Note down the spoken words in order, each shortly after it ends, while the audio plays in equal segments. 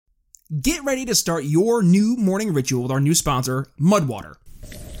Get ready to start your new morning ritual with our new sponsor, Mudwater.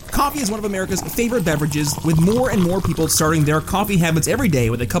 Coffee is one of America's favorite beverages, with more and more people starting their coffee habits every day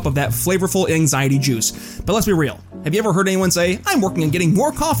with a cup of that flavorful anxiety juice. But let's be real. Have you ever heard anyone say, "I'm working on getting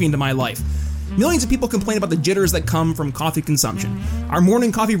more coffee into my life"? Millions of people complain about the jitters that come from coffee consumption. Our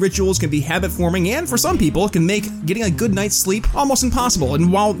morning coffee rituals can be habit-forming, and for some people, can make getting a good night's sleep almost impossible.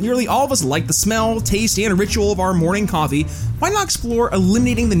 And while nearly all of us like the smell, taste, and ritual of our morning coffee, why not explore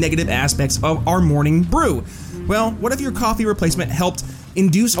eliminating the negative aspects of our morning brew? Well, what if your coffee replacement helped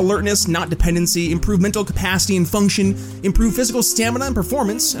induce alertness, not dependency, improve mental capacity and function, improve physical stamina and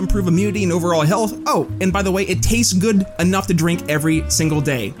performance, improve immunity and overall health? Oh, and by the way, it tastes good enough to drink every single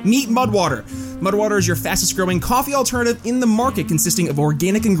day. Meet Mudwater. Mudwater is your fastest growing coffee alternative in the market, consisting of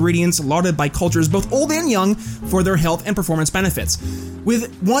organic ingredients lauded by cultures both old and young for their health and performance benefits. With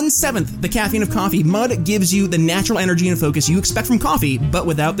 1/7 the caffeine of coffee, Mud gives you the natural energy and focus you expect from coffee, but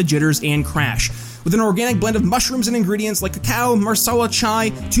without the jitters and crash. With an organic blend of mushrooms and ingredients like cacao, marsala,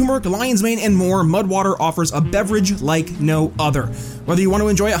 chai, turmeric, lion's mane, and more, Mudwater offers a beverage like no other. Whether you want to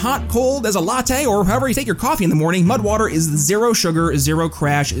enjoy it hot, cold, as a latte, or however you take your coffee in the morning, Mudwater is the zero sugar, zero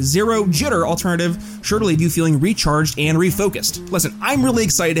crash, zero jitter alternative, sure to leave you feeling recharged and refocused. Listen, I'm really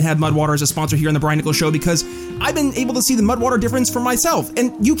excited to have Mudwater as a sponsor here on The Brian Nichols Show because I've been able to see the Mudwater difference for myself,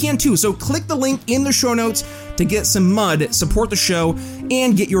 and you can too. So click the link in the show notes to get some mud, support the show,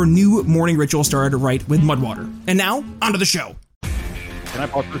 and get your new morning ritual started right with Mudwater. And now, onto the show. Can I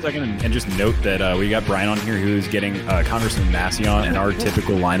pause for a second and just note that we got Brian on here who's getting Congressman Massey on, and our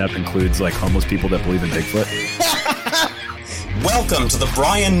typical lineup includes like homeless people that believe in Bigfoot. Welcome to the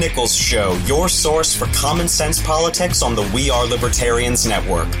Brian Nichols Show, your source for common sense politics on the We Are Libertarians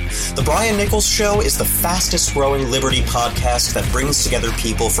Network. The Brian Nichols Show is the fastest growing liberty podcast that brings together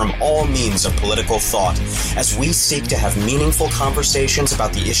people from all means of political thought as we seek to have meaningful conversations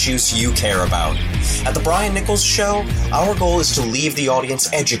about the issues you care about. At the Brian Nichols Show, our goal is to leave the audience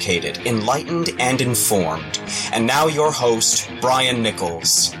educated, enlightened, and informed. And now your host, Brian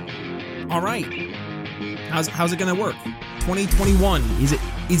Nichols. All right. How's it going to work? 2021.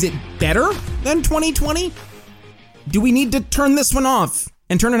 Is it better than 2020? Do we need to turn this one off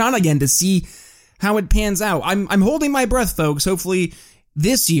and turn it on again to see how it pans out? I'm holding my breath, folks. Hopefully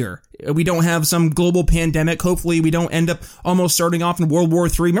this year we don't have some global pandemic. Hopefully we don't end up almost starting off in World War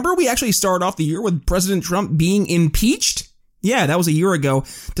III. Remember we actually started off the year with President Trump being impeached? Yeah, that was a year ago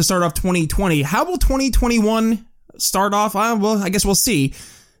to start off 2020. How will 2021 start off? Well, I guess we'll see.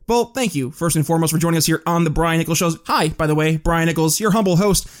 Well, thank you, first and foremost, for joining us here on the Brian Nichols Show. Hi, by the way, Brian Nichols, your humble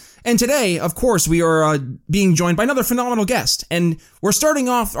host. And today, of course, we are being joined by another phenomenal guest. And we're starting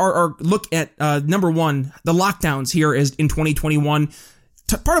off our look at, number one, the lockdowns here is in 2021.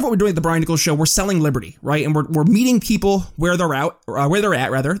 Part of what we're doing at the Brian Nichols Show, we're selling liberty, right? And we're meeting people where they're at,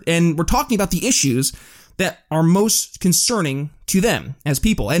 and we're talking about the issues that are most concerning to them as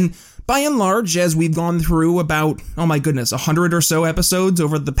people. And by and large, as we've gone through about, 100 or so episodes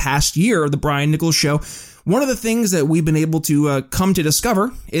over the past year of the Brian Nichols Show, one of the things that we've been able to come to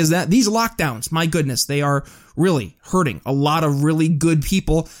discover is that these lockdowns, my goodness, they are really hurting a lot of really good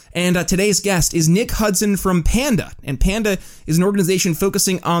people. And today's guest is Nick Hudson from Panda. And Panda is an organization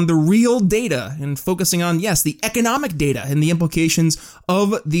focusing on the real data and focusing on, yes, the economic data and the implications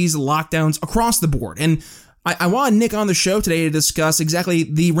of these lockdowns across the board. And I want Nick on the show today to discuss exactly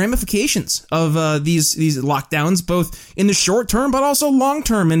the ramifications of these lockdowns, both in the short term, but also long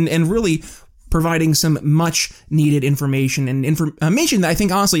term, and really providing some much needed information and information that I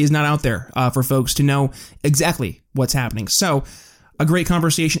think honestly is not out there for folks to know exactly what's happening. So a great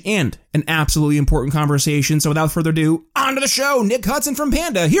conversation and an absolutely important conversation. So without further ado, on to the show. Nick Hudson from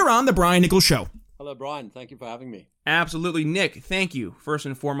Panda here on the Brian Nichols Show. Hello, Brian. Thank you for having me. Absolutely, Nick. Thank you, first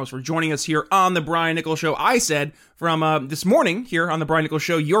and foremost, for joining us here on the Brian Nichols Show. I said from this morning here on the Brian Nichols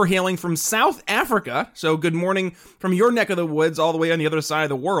Show, you're hailing from South Africa. So good morning from your neck of the woods all the way on the other side of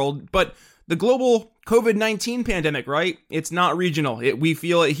the world. But the global COVID-19 pandemic, right? It's not regional. We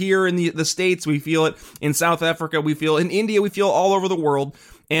feel it here in the States. We feel it in South Africa. We feel it in India. We feel it all over the world.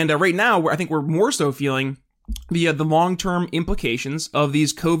 And right now, I think we're more so feeling the long-term implications of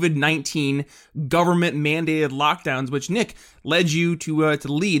these COVID-19 government-mandated lockdowns, which Nick led you to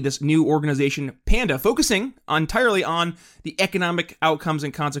lead this new organization, Panda, focusing entirely on the economic outcomes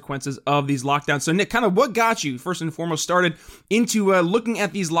and consequences of these lockdowns. So, Nick, kind of what got you, first and foremost, started into looking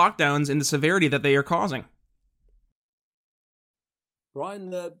at these lockdowns and the severity that they are causing? Brian,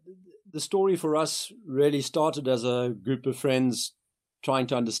 the story for us really started as a group of friends trying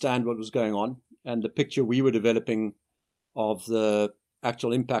to understand what was going on. And the picture we were developing of the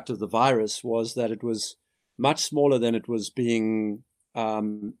actual impact of the virus was that it was much smaller than it was being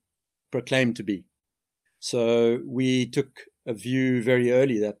proclaimed to be. So we took a view very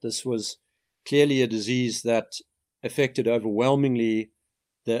early that this was clearly a disease that affected overwhelmingly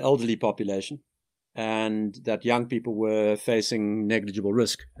the elderly population, and that young people were facing negligible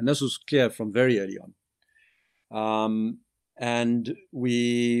risk. And this was clear from very early on. And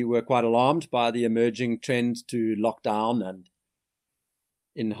we were quite alarmed by the emerging trend to lock down and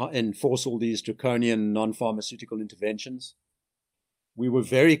enforce all these draconian non-pharmaceutical interventions. We were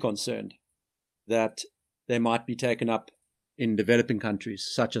very concerned that they might be taken up in developing countries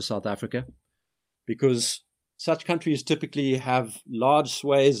such as South Africa, because such countries typically have large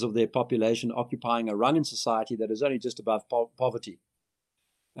swathes of their population occupying a rung in society that is only just above poverty.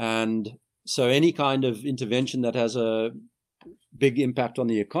 And so any kind of intervention that has a big impact on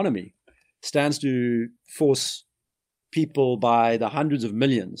the economy stands to force people by the hundreds of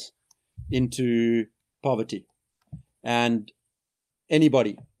millions into poverty. And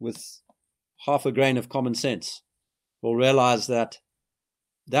anybody with half a grain of common sense will realize that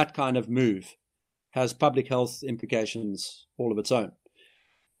that kind of move has public health implications all of its own.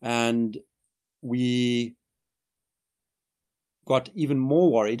 And we got even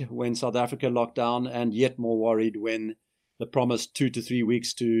more worried when South Africa locked down, and yet more worried when the promised 2 to 3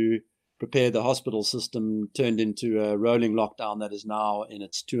 weeks to prepare the hospital system turned into a rolling lockdown that is now in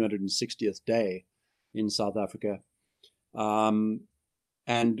its 260th day in South Africa.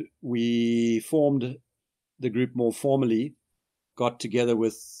 And we formed the group more formally, got together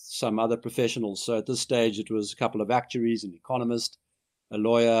with some other professionals. So at this stage, it was a couple of actuaries, an economist, a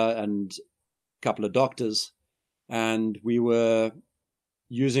lawyer, and a couple of doctors. And we were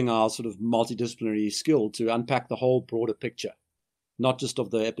using our sort of multidisciplinary skill to unpack the whole broader picture, not just of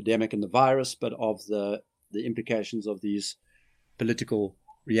the epidemic and the virus, but of the implications of these political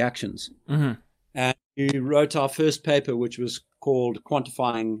reactions. Mm-hmm. And we wrote our first paper, which was called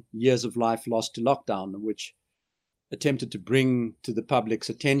Quantifying Years of Life Lost to Lockdown, which attempted to bring to the public's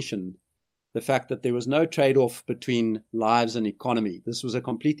attention the fact that there was no trade-off between lives and economy. This was a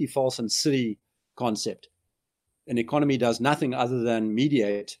completely false and silly concept. An economy does nothing other than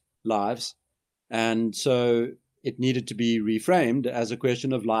mediate lives, and so it needed to be reframed as a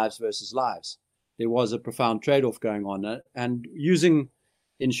question of lives versus lives. There was a profound trade-off going on, and using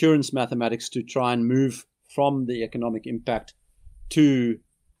insurance mathematics to try and move from the economic impact to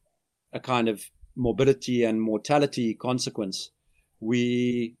a kind of morbidity and mortality consequence,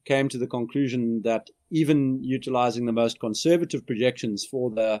 we came to the conclusion that even utilizing the most conservative projections for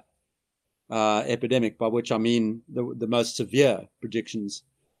the epidemic, by which I mean the most severe predictions,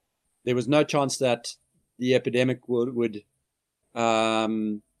 there was no chance that the epidemic would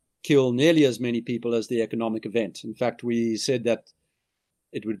kill nearly as many people as the economic event. In fact, we said that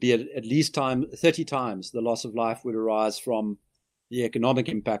it would be at least 30 times the loss of life would arise from the economic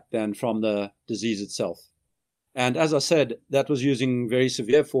impact than from the disease itself. And as I said, that was using very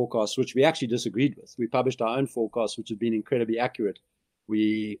severe forecasts, which we actually disagreed with. We published our own forecasts, which have been incredibly accurate.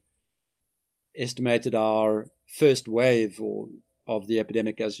 We estimated our first wave of the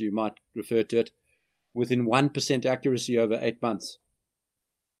epidemic, as you might refer to it, within 1% accuracy over 8 months.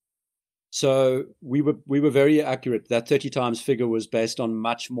 So we were very accurate. That 30 times figure was based on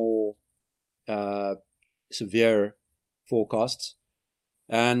much more severe forecasts.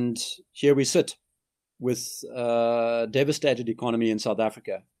 And here we sit with a devastated economy in South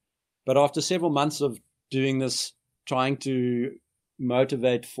Africa. But after several months of doing this, trying to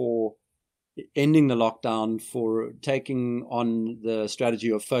motivate for ending the lockdown, for taking on the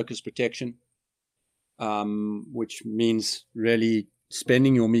strategy of focused protection, which means really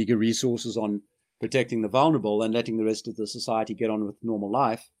spending your meager resources on protecting the vulnerable and letting the rest of the society get on with normal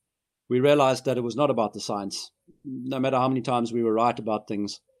life, we realized that it was not about the science. No matter how many times we were right about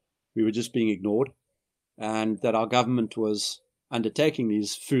things, we were just being ignored, and that our government was undertaking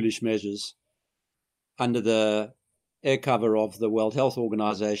these foolish measures under the air cover of the World Health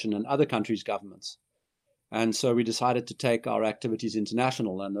Organization and other countries' governments. And so we decided to take our activities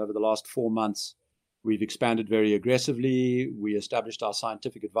international, and over the last 4 months, we've expanded very aggressively. We established our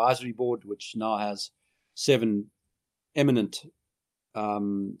scientific advisory board, which now has 7 eminent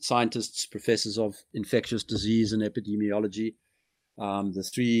scientists, professors of infectious disease and epidemiology, the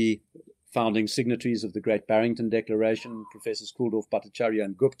 3 founding signatories of the Great Barrington Declaration, Professors Kulldorff, Bhattacharya,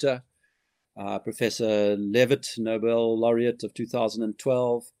 and Gupta, Professor Levitt, Nobel laureate of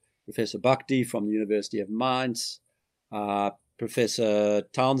 2012, Professor Bhakdi from the University of Mainz, Professor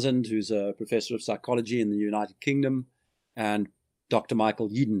Townsend, who's a professor of psychology in the United Kingdom, and Dr. Michael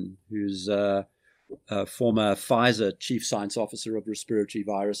Yeadon, who's a former Pfizer chief science officer of respiratory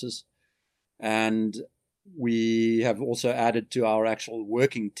viruses. And we have also added to our actual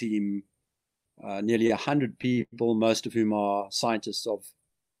working team nearly 100 people, most of whom are scientists of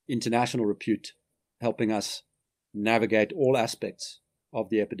international repute, helping us navigate all aspects of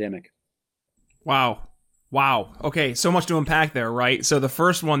the epidemic. Wow. Okay, so much to unpack there, right? So the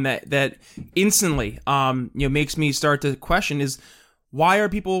first one that instantly makes me start to question is, why are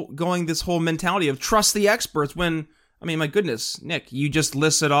people going this whole mentality of trust the experts when, I mean, my goodness, Nick, you just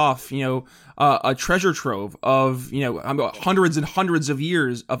listed off, a treasure trove of, hundreds and hundreds of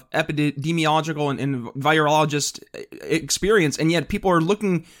years of epidemiological and virologist experience, and yet people are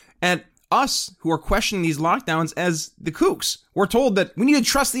looking at us who are questioning these lockdowns as the kooks. We're told that we need to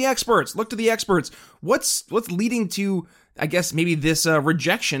trust the experts, look to the experts. What's leading to, I guess, maybe this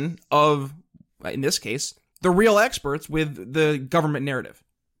rejection of, in this case, the real experts with the government narrative?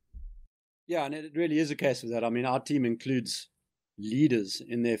 Yeah, and it really is a case of that. I mean, our team includes leaders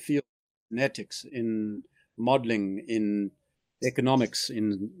in their field, genetics, in modeling, in economics,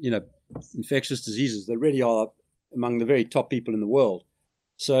 in infectious diseases. They really are among the very top people in the world.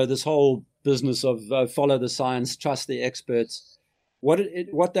 So this whole business of follow the science, trust the experts,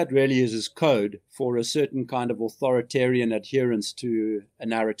 what that really is code for a certain kind of authoritarian adherence to a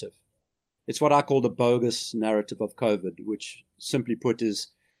narrative. It's what I call the bogus narrative of COVID, which simply put is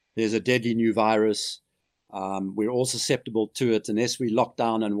there's a deadly new virus. We're all susceptible to it. Unless we lock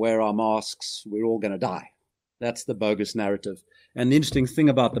down and wear our masks, we're all going to die. That's the bogus narrative. And the interesting thing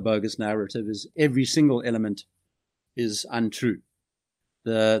about the bogus narrative is every single element is untrue.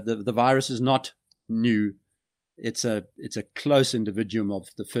 The virus is not new. It's a close individuum of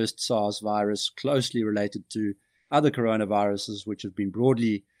the first SARS virus, closely related to other coronaviruses which have been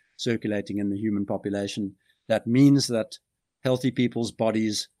broadly circulating in the human population. That means that healthy people's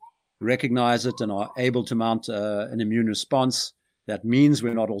bodies recognize it and are able to mount an immune response. That means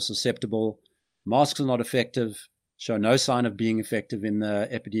we're not all susceptible. Masks are not effective, show no sign of being effective in the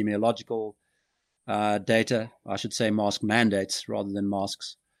epidemiological data. I should say mask mandates rather than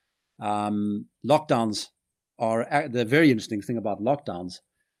masks. Lockdowns are, the very interesting thing about lockdowns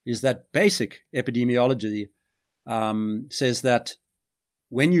is that basic epidemiology says that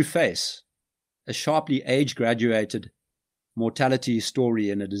when you face a sharply age-graduated mortality story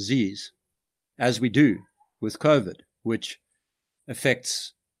in a disease, as we do with COVID, which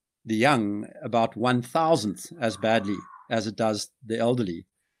affects the young about 1,000th as badly as it does the elderly,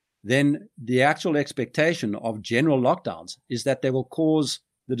 then the actual expectation of general lockdowns is that they will cause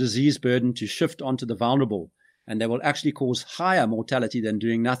the disease burden to shift onto the vulnerable, and they will actually cause higher mortality than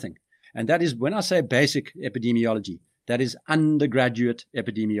doing nothing. And that is, when I say basic epidemiology, that is undergraduate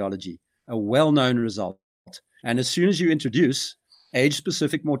epidemiology, a well-known result. And as soon as you introduce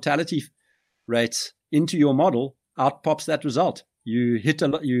age-specific mortality rates into your model, out pops that result. You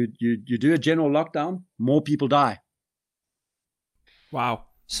do a general lockdown, more people die. Wow.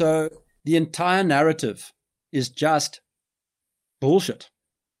 So the entire narrative is just bullshit,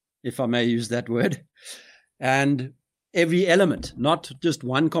 if I may use that word. And every element, not just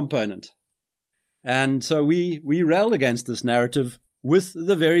one component. And so we rail against this narrative with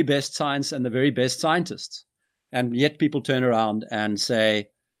the very best science and the very best scientists. And yet people turn around and say,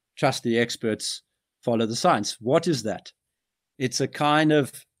 trust the experts, follow the science. What is that? It's a kind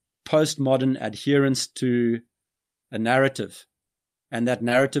of postmodern adherence to a narrative. And that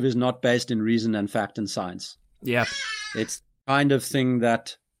narrative is not based in reason and fact and science. Yeah. It's the kind of thing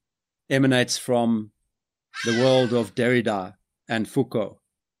that emanates from the world of Derrida and Foucault.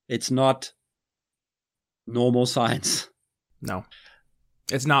 It's not normal science. No,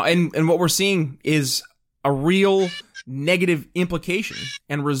 it's not. And what we're seeing is a real negative implication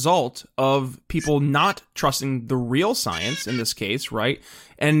and result of people not trusting the real science in this case, right?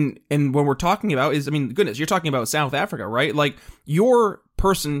 And when we're talking about is, I mean, goodness, you're talking about South Africa, right? Like your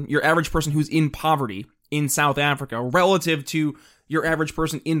average person who's in poverty in South Africa relative to your average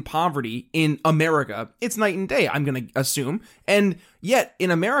person in poverty in America, it's night and day, I'm going to assume. And yet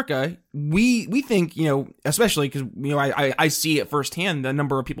in America, we think, especially because, I see it firsthand, the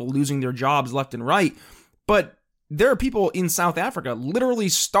number of people losing their jobs left and right. But there are people in South Africa literally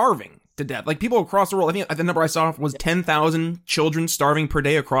starving to death. Like people across the world, I think the number I saw was 10,000 children starving per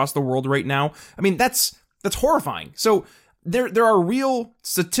day across the world right now. I mean, that's horrifying. So there are real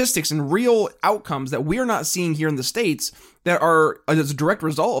statistics and real outcomes that we're not seeing here in the States that are as a direct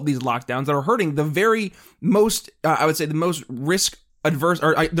result of these lockdowns that are hurting the very most, I would say, the most risk adverse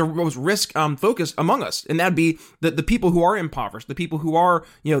or the most risk focused among us, and that'd be the people who are impoverished, the people who are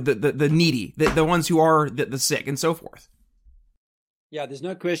the needy, the ones who are the sick, and so forth. Yeah, there's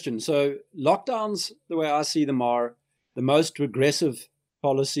no question. So lockdowns, the way I see them, are the most regressive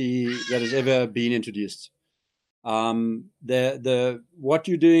policy that has ever been introduced. What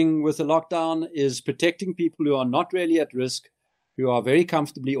you're doing with the lockdown is protecting people who are not really at risk, who are very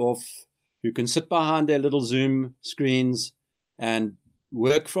comfortably off, who can sit behind their little Zoom screens and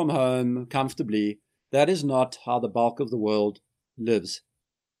work from home comfortably. That is not how the bulk of the world lives.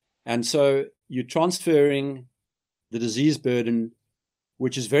 And so you're transferring the disease burden,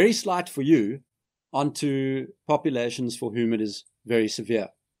 which is very slight for you, onto populations for whom it is very severe.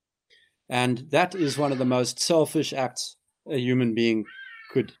 And that is one of the most selfish acts a human being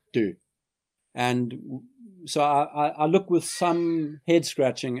could do. And so I look with some head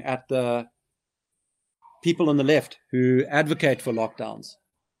scratching at the people on the left who advocate for lockdowns,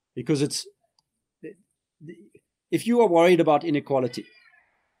 because if you are worried about inequality,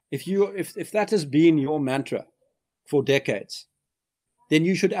 if that has been your mantra for decades, then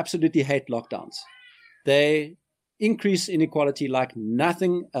you should absolutely hate lockdowns. They increase inequality like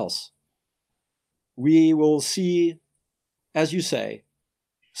nothing else. We will see, as you say,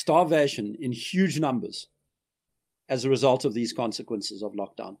 starvation in huge numbers as a result of these consequences of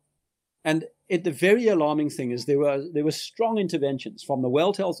lockdown. And the very alarming thing is there were strong interventions from the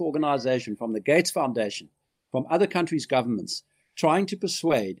World Health Organization, from the Gates Foundation, from other countries' governments, trying to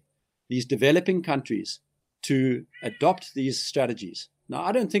persuade these developing countries to adopt these strategies. Now,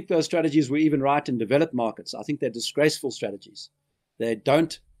 I don't think those strategies were even right in developed markets. I think they're disgraceful strategies. They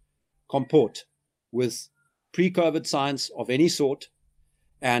don't comport with pre-COVID science of any sort,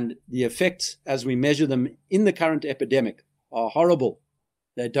 and the effects as we measure them in the current epidemic are horrible.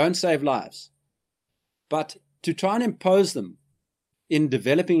 They don't save lives. But to try and impose them in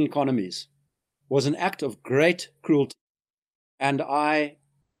developing economies was an act of great cruelty. And I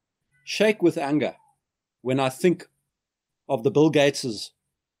shake with anger when I think of the Bill Gateses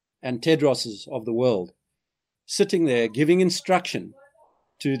and Tedroses of the world sitting there giving instruction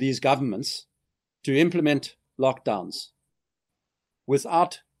to these governments to implement lockdowns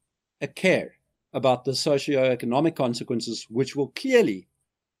without a care about the socio-economic consequences, which will clearly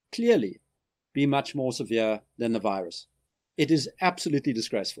be much more severe than the virus. It is absolutely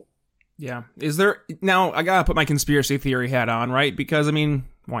disgraceful. Yeah. Now I gotta put my conspiracy theory hat on, right? Because, I mean,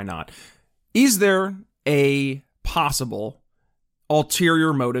 why not? Is there a possible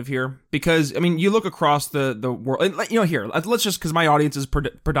ulterior motive here? Because, I mean, you look across the world, here, let's just, because my audience is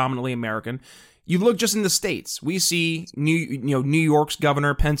predominantly American. You look just in the States. We see New York's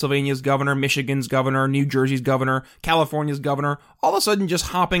governor, Pennsylvania's governor, Michigan's governor, New Jersey's governor, California's governor, all of a sudden just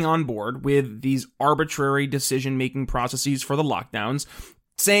hopping on board with these arbitrary decision-making processes for the lockdowns,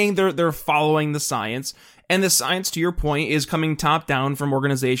 saying they're following the science. And the science, to your point, is coming top down from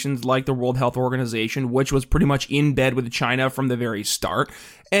organizations like the World Health Organization, which was pretty much in bed with China from the very start.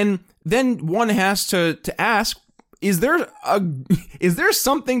 And then one has to ask, is there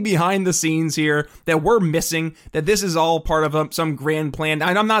something behind the scenes here that we're missing, that this is all part of some grand plan?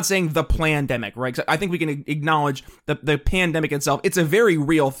 And I'm not saying the plandemic, right? I think we can acknowledge the pandemic itself. It's a very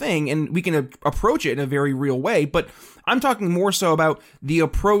real thing, and we can approach it in a very real way. But I'm talking more so about the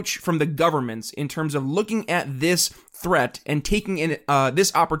approach from the governments in terms of looking at this threat and taking in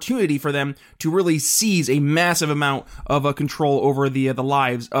this opportunity for them to really seize a massive amount of control over the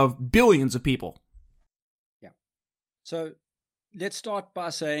lives of billions of people. So let's start by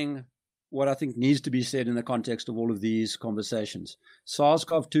saying what I think needs to be said in the context of all of these conversations.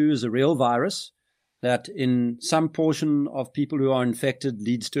 SARS-CoV-2 is a real virus that in some portion of people who are infected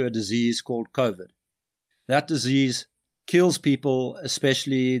leads to a disease called COVID. That disease kills people,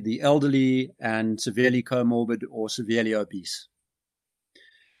 especially the elderly and severely comorbid or severely obese.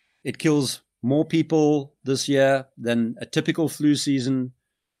 It kills more people this year than a typical flu season,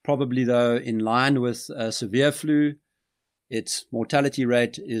 probably though in line with a severe flu. Its mortality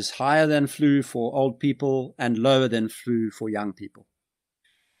rate is higher than flu for old people and lower than flu for young people.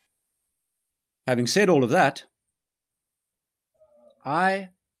 Having said all of that, I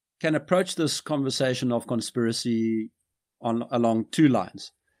can approach this conversation of conspiracy along two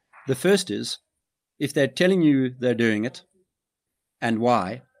lines. The first is, if they're telling you they're doing it and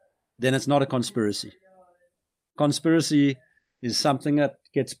why, then it's not a conspiracy. Conspiracy is something that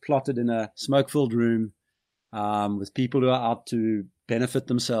gets plotted in a smoke-filled room with people who are out to benefit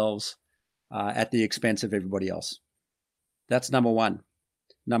themselves at the expense of everybody else. That's number one.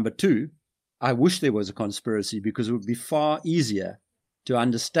 Number two, I wish there was a conspiracy, because it would be far easier to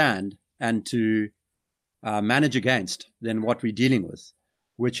understand and to manage against than what we're dealing with,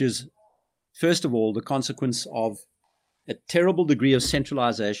 which is, first of all, the consequence of a terrible degree of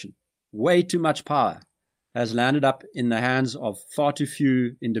centralization. Way too much power has landed up in the hands of far too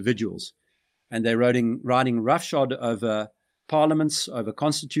few individuals, and they're riding roughshod over parliaments, over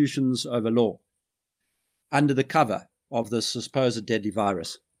constitutions, over law, under the cover of this supposed deadly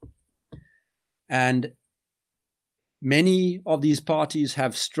virus. And many of these parties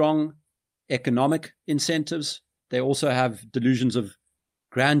have strong economic incentives. They also have delusions of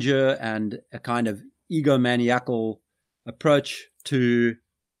grandeur and a kind of egomaniacal approach to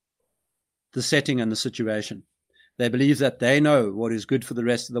the setting and the situation. They believe that they know what is good for the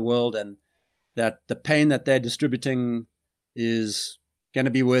rest of the world and that the pain that they're distributing is going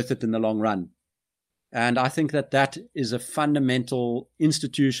to be worth it in the long run. And I think that that is a fundamental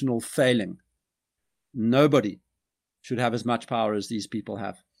institutional failing. Nobody should have as much power as these people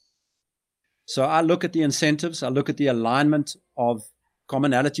have. So I look at the incentives, I look at the alignment of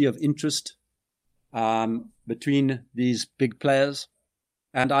commonality of interest between these big players,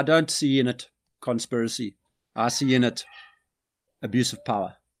 and I don't see in it conspiracy. I see in it abuse of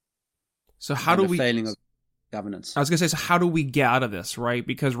power. So how do we failing of governance? I was going to say, so how do we get out of this, right?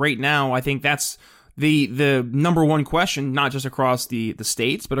 Because right now, I think that's the number one question, not just across the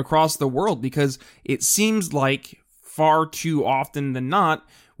states, but across the world, because it seems like far too often than not,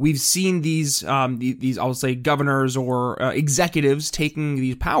 we've seen these I'll say governors or executives taking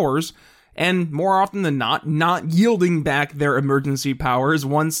these powers, and more often than not yielding back their emergency powers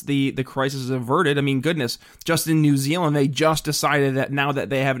once the crisis is averted. I mean, goodness, just in New Zealand, they just decided that now that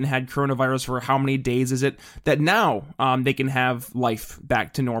they haven't had coronavirus for how many days is it, that now they can have life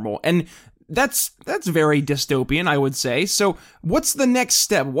back to normal. And that's very dystopian, I would say. So what's the next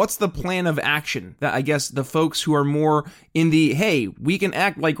step? What's the plan of action that I guess the folks who are more in the, hey, we can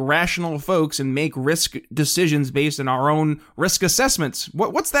act like rational folks and make risk decisions based on our own risk assessments.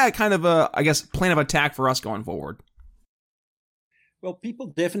 What's that kind of plan of attack for us going forward? Well, people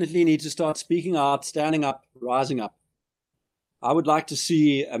definitely need to start speaking out, standing up, rising up. I would like to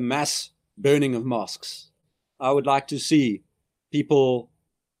see a mass burning of mosques. I would like to see people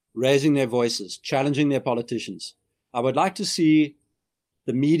raising their voices, challenging their politicians. I would like to see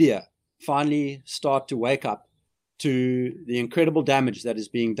the media finally start to wake up to the incredible damage that is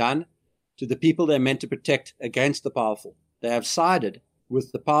being done to the people they're meant to protect against the powerful. They have sided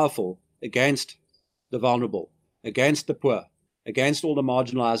with the powerful against the vulnerable, against the poor, against all the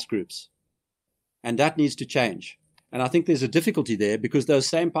marginalized groups. And that needs to change. And I think there's a difficulty there because those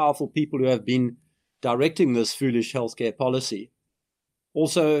same powerful people who have been directing this foolish healthcare policy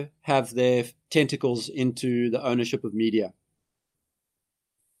also have their tentacles into the ownership of media.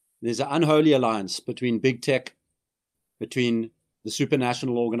 There's an unholy alliance between big tech, between the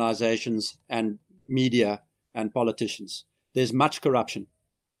supranational organizations and media and politicians. There's much corruption.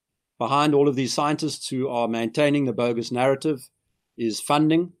 Behind all of these scientists who are maintaining the bogus narrative is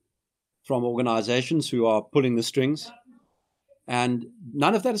funding from organizations who are pulling the strings. And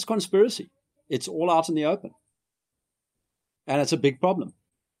none of that is conspiracy. It's all out in the open. And it's a big problem.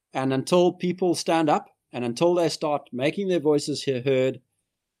 And until people stand up and until they start making their voices heard,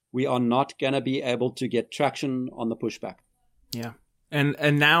 we are not going to be able to get traction on the pushback. Yeah.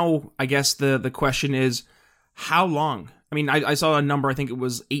 And now I guess the question is, how long? I mean, I saw a number, I think it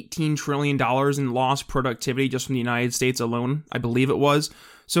was $18 trillion in lost productivity just from the United States alone, I believe it was.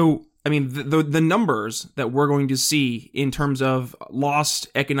 So, I mean, the numbers that we're going to see in terms of lost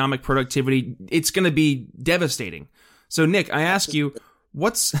economic productivity, it's going to be devastating. So, Nick, I ask you,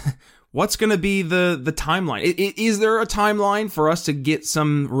 what's going to be the timeline? Is there a timeline for us to get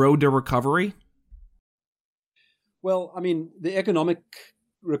some road to recovery? Well, I mean, the economic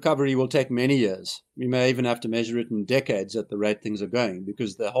recovery will take many years. We may even have to measure it in decades at the rate things are going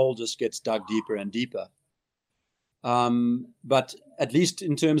because the hole just gets dug deeper and deeper. But at least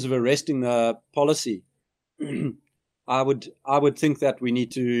in terms of arresting the policy, I would think that we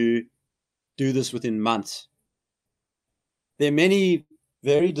need to do this within months. There are many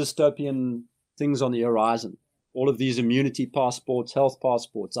very dystopian things on the horizon. All of these immunity passports, health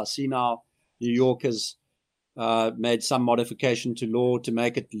passports. I see now New York has made some modification to law to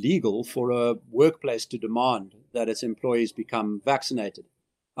make it legal for a workplace to demand that its employees become vaccinated.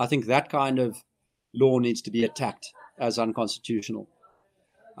 I think that kind of law needs to be attacked as unconstitutional.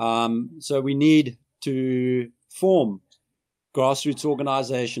 So we need to form grassroots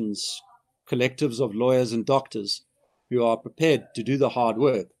organizations, collectives of lawyers and doctors who are prepared to do the hard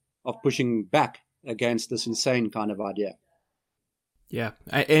work of pushing back against this insane kind of idea. Yeah.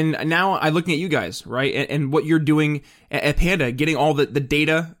 And now I'm looking at you guys, right? And what you're doing at Panda, getting all the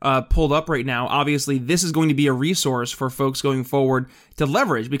data pulled up right now. Obviously, this is going to be a resource for folks going forward to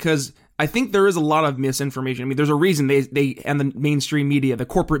leverage because, I think there is a lot of misinformation. I mean, there's a reason they and the mainstream media, the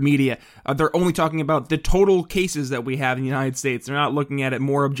corporate media, they're only talking about the total cases that we have in the United States. They're not looking at it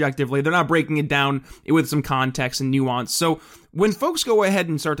more objectively. They're not breaking it down with some context and nuance. So when folks go ahead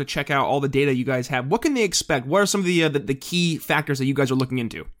and start to check out all the data you guys have, what can they expect? What are some of the key factors that you guys are looking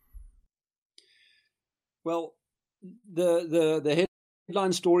into? Well, the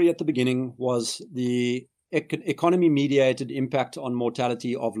headline story at the beginning was the economy-mediated impact on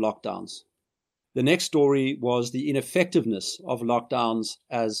mortality of lockdowns. The next story was the ineffectiveness of lockdowns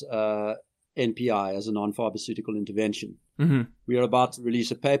as NPI, as a non-pharmaceutical intervention. Mm-hmm. We are about to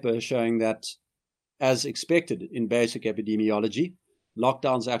release a paper showing that, as expected in basic epidemiology,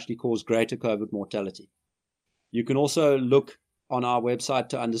 lockdowns actually cause greater COVID mortality. You can also look on our website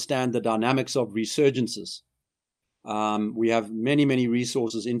to understand the dynamics of resurgences. We have many, many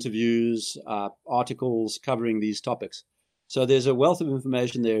resources, interviews, articles covering these topics. So there's a wealth of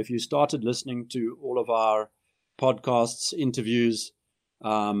information there. If you started listening to all of our podcasts, interviews,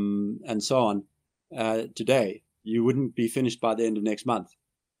 and so on today, you wouldn't be finished by the end of next month.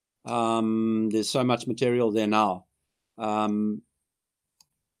 There's so much material there now. You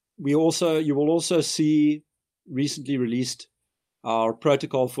will also see recently released our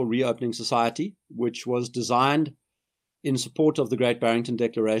protocol for reopening society, which was designed in support of the Great Barrington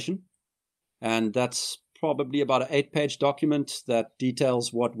Declaration. And that's probably about an 8-page document that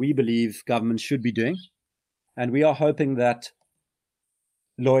details what we believe government should be doing. And we are hoping that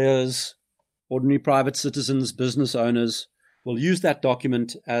lawyers, ordinary private citizens, business owners will use that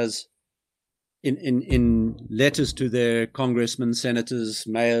document as in letters to their congressmen, senators,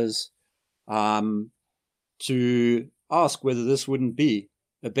 mayors, to ask whether this wouldn't be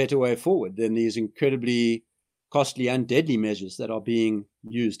a better way forward than these incredibly costly and deadly measures that are being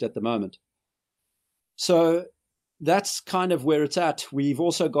used at the moment. So that's kind of where it's at. We've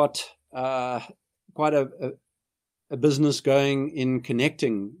also got quite a business going in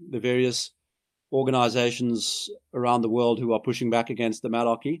connecting the various organizations around the world who are pushing back against the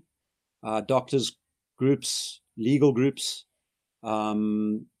malarkey, doctors groups, legal groups,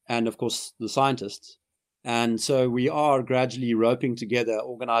 and of course the scientists. And so we are gradually roping together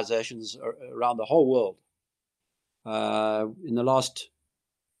organizations around the whole world. In the last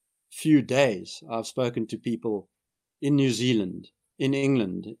few days, I've spoken to people in New Zealand, in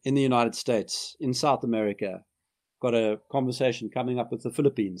England, in the United States, in South America. Got a conversation coming up with the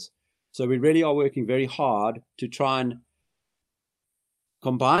Philippines. So we really are working very hard to try and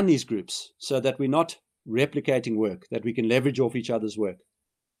combine these groups so that we're not replicating work, that we can leverage off each other's work.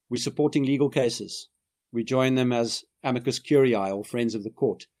 We're supporting legal cases. We join them as amicus curiae, or friends of the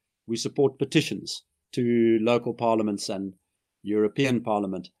court. We support petitions to local parliaments and European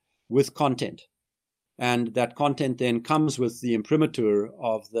Parliament with content. And that content then comes with the imprimatur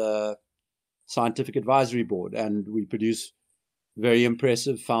of the Scientific Advisory Board. And we produce very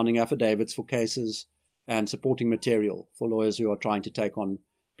impressive founding affidavits for cases and supporting material for lawyers who are trying to take on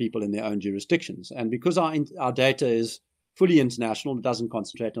people in their own jurisdictions. And because our data is fully international, it doesn't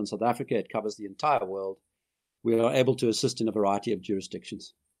concentrate on South Africa, it covers the entire world, we are able to assist in a variety of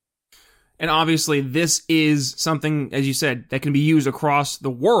jurisdictions. And obviously, this is something, as you said, that can be used across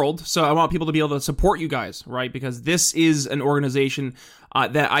the world. So I want people to be able to support you guys, right? Because this is an organization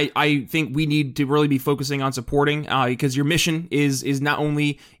that I think we need to really be focusing on supporting, because your mission is not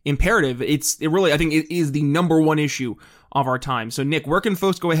only imperative, it really, I think it is the number one issue of our time. So Nick, where can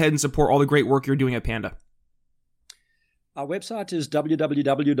folks go ahead and support all the great work you're doing at Panda? Our website is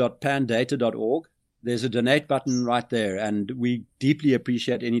www.pandata.org. There's a donate button right there, and we deeply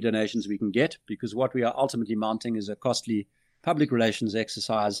appreciate any donations we can get, because what we are ultimately mounting is a costly public relations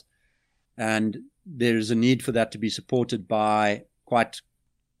exercise, and there is a need for that to be supported by quite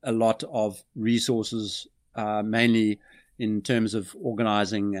a lot of resources, mainly in terms of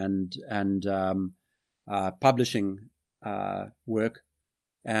organizing and publishing work,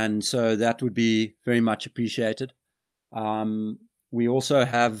 and so that would be very much appreciated. We also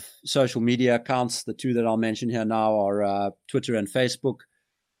have social media accounts. The two that I'll mention here now are Twitter and Facebook,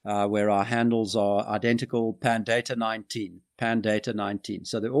 where our handles are identical, Pandata19, Pandata19.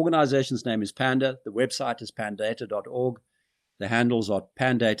 So the organization's name is Panda. The website is pandata.org. The handles are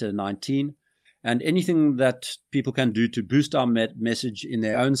Pandata19. And anything that people can do to boost our message in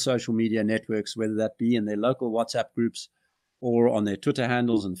their own social media networks, whether that be in their local WhatsApp groups or on their Twitter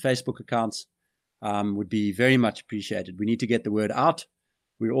handles and Facebook accounts, would be very much appreciated. We need to get the word out.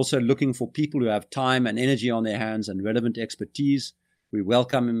 We're also looking for people who have time and energy on their hands and relevant expertise. We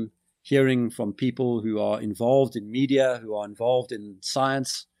welcome hearing from people who are involved in media, who are involved in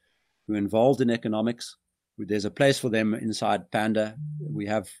science, who are involved in economics. There's a place for them inside Panda. We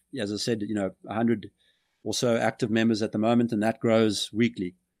have, as I said, 100 or so active members at the moment, and that grows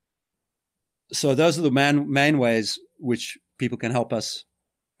weekly. So those are the main ways which people can help us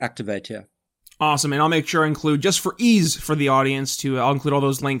activate here. Awesome. And I'll make sure I include, just for ease for the audience, I'll include all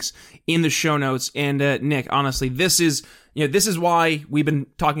those links in the show notes. And Nick, honestly, this is why we've been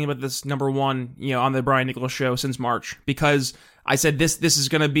talking about this number one, on the Brian Nichols Show since March, because I said this is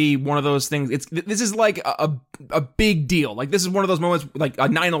going to be one of those things. This is like a big deal. Like, this is one of those moments, like a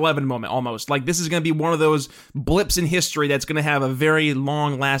 9/11 moment almost. Like, this is going to be one of those blips in history that's going to have a very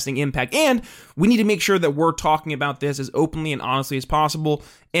long lasting impact. And we need to make sure that we're talking about this as openly and honestly as possible.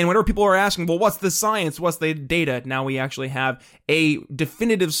 And whenever people are asking, well, what's the science? What's the data? Now we actually have a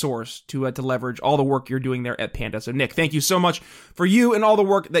definitive source to leverage all the work you're doing there at Panda. So Nick, thank you so much for you and all the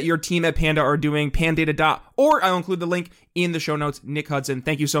work that your team at Panda are doing. Pandata.org. I'll include the link in the show notes. Nick Hudson,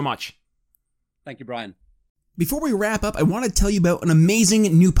 thank you so much. Thank you, Brian. Before we wrap up, I want to tell you about an amazing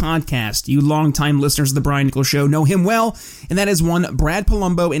new podcast. You longtime listeners of The Brian Nichols Show know him well, and that is one Brad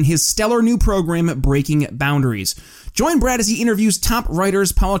Palumbo and his stellar new program, Breaking Boundaries. Join Brad as he interviews top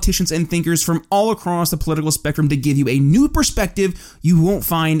writers, politicians, and thinkers from all across the political spectrum to give you a new perspective you won't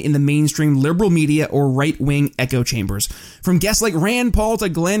find in the mainstream liberal media or right-wing echo chambers. From guests like Rand Paul to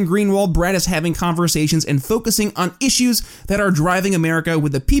Glenn Greenwald, Brad is having conversations and focusing on issues that are driving America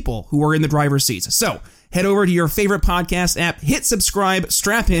with the people who are in the driver's seats. So, head over to your favorite podcast app, hit subscribe,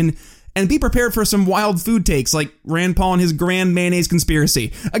 strap in, and be prepared for some wild food takes like Rand Paul and his grand mayonnaise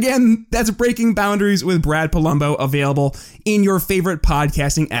conspiracy. Again, that's Breaking Boundaries with Brad Palumbo, available in your favorite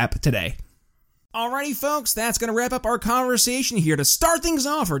podcasting app today. Alrighty, folks, that's going to wrap up our conversation here to start things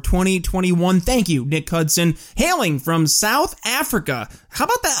off for 2021. Thank you, Nick Hudson, hailing from South Africa. How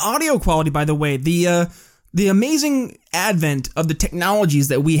about that audio quality, by the way? The amazing advent of the technologies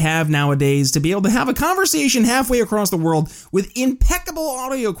that we have nowadays to be able to have a conversation halfway across the world with impeccable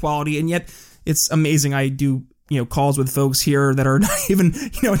audio quality, and yet it's amazing. I do calls with folks here that are not even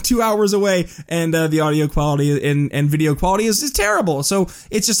 2 hours away, and the audio quality and video quality is terrible. So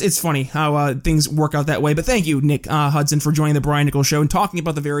it's funny how things work out that way. But thank you, Nick Hudson, for joining the Brian Nichols Show and talking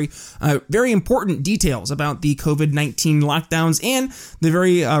about the very important details about the COVID-19 lockdowns and the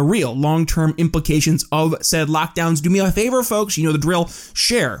very real long-term implications of said lockdowns. Do me a favor, folks. You know the drill.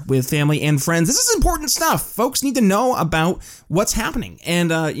 Share with family and friends. This is important stuff. Folks need to know about what's happening,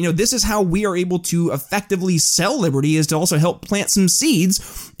 and this is how we are able to effectively sell liberty, is to also help plant some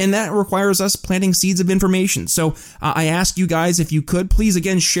seeds, and that requires us planting seeds of information. So I ask you guys, if you could, please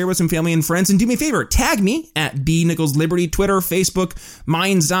again share with some family and friends, and do me a favor, tag me at B Nichols Liberty, Twitter, Facebook,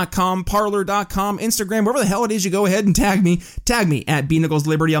 Minds.com, Parler.com, Instagram, wherever the hell it is you go ahead and tag me at B Nichols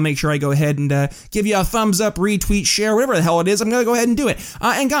Liberty. I'll make sure I go ahead and give you a thumbs up, retweet, share, whatever the hell it is. I'm going to go ahead and do it.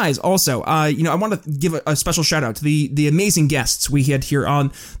 And guys, also, I want to give a special shout out to the amazing guests we had here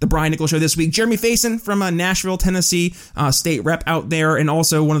on the Brian Nichols Show this week. Jeremy Faison from Nashville, Tennessee, state rep out there, and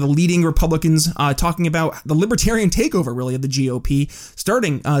also one of the leading Republicans talking about the libertarian takeover, really, of the GOP,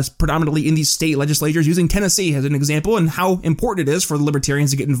 starting predominantly in these state legislatures, using Tennessee as an example, and how important it is for the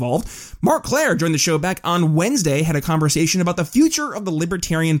libertarians to get involved. Mark Claire joined the show back on Wednesday, had a conversation about the future of the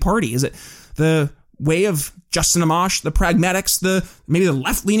Libertarian Party. Is it the way of Justin Amash, the pragmatics, maybe the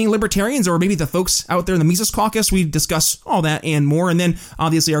left-leaning libertarians, or maybe the folks out there in the Mises Caucus? We discuss all that and more. And then,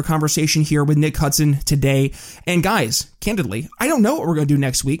 obviously, our conversation here with Nick Hudson today. And guys, candidly, I don't know what we're going to do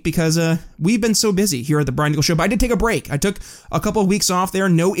next week because we've been so busy here at the Brian Nichols Show. But I did take a break. I took a couple of weeks off there,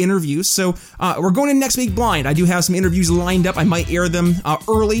 no interviews. So we're going in next week blind. I do have some interviews lined up. I might air them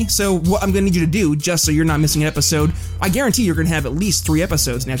early. So what I'm going to need you to do, just so you're not missing an episode, I guarantee you're going to have at least 3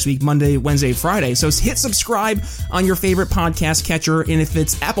 episodes next week, Monday, Wednesday, Friday. So hit subscribe on your favorite podcast catcher, and if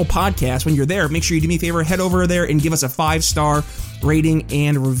it's Apple Podcasts, when you're there, make sure you do me a favor, head over there and give us a 5-star rating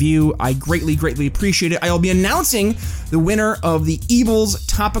and review. I greatly appreciate it. I'll be announcing the winner of the Evils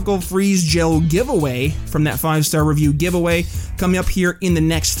Topical Freeze Gel giveaway from that 5-star review giveaway coming up here in the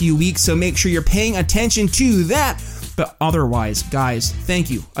next few weeks, so make sure you're paying attention to that. But otherwise, guys, thank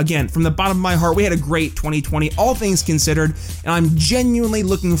you again from the bottom of my heart. We had a great 2020, all things considered, and I'm genuinely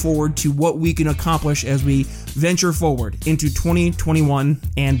looking forward to what we can accomplish as we venture forward into 2021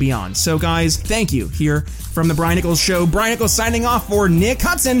 and beyond. So, guys, thank you here from the Brian Nichols Show. Brian Nichols signing off for Nick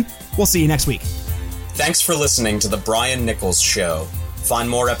Hudson. We'll see you next week. Thanks for listening to the Brian Nichols Show. Find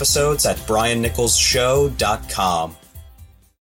more episodes at briannicholsshow.com.